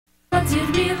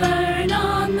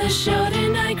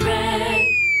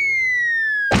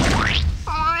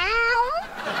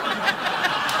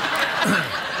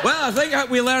Well, I think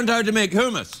we learned how to make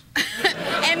hummus.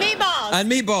 And meatballs.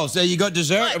 And meatballs. So you got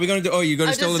dessert? What? Are we going to do... Oh, you're going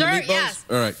to still in the meatballs? Yes.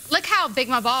 All right. Look how big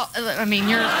my ball... I mean,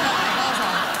 your balls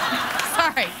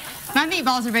are. Sorry. My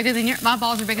meatballs are bigger than your... My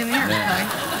balls are bigger than yours. Yeah.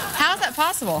 How is that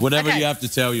possible? Whatever you have to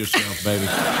tell yourself, baby.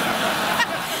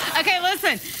 Okay,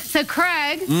 listen. So,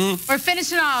 Craig, we're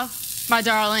finishing off, my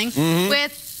darling,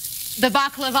 with the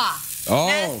baklava. Oh.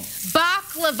 That's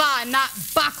baklava, not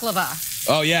baklava.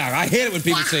 Oh, yeah. I hate it when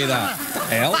people say that.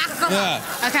 Hell. Baklava.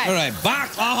 Yeah. Okay. All right.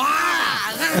 Baklava.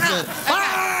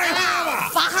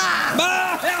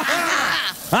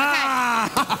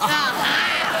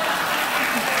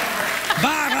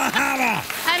 Baklava.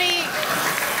 Honey,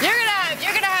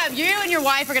 you're gonna have you and your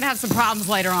wife are gonna have some problems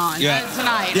later on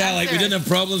tonight. Yeah, like we didn't have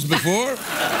problems before.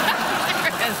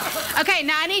 Okay,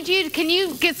 now I need you. Can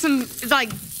you get some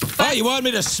like? Oh, you want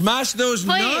me to smash those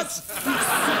nuts?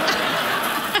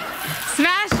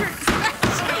 Smash your.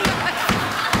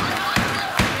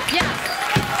 Yes.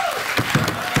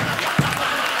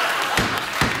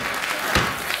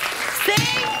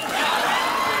 See?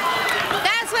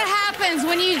 That's what happens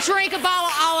when you drink a bottle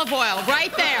of olive oil.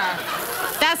 Right there.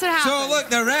 That's what happens. So look,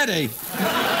 they're ready.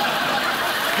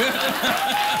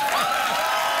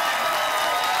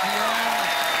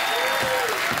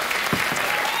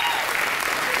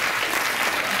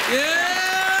 Yeah!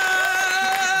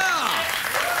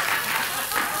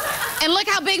 And look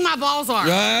how big my balls are.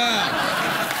 Yeah.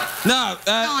 Now,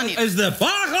 is the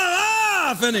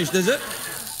baklava finished, is it?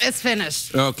 It's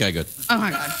finished. Okay, good. Oh,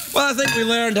 my God. Well, I think we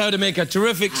learned how to make a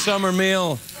terrific summer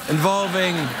meal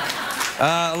involving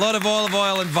a lot of olive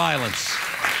oil and violence.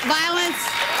 Violence,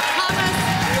 hummus,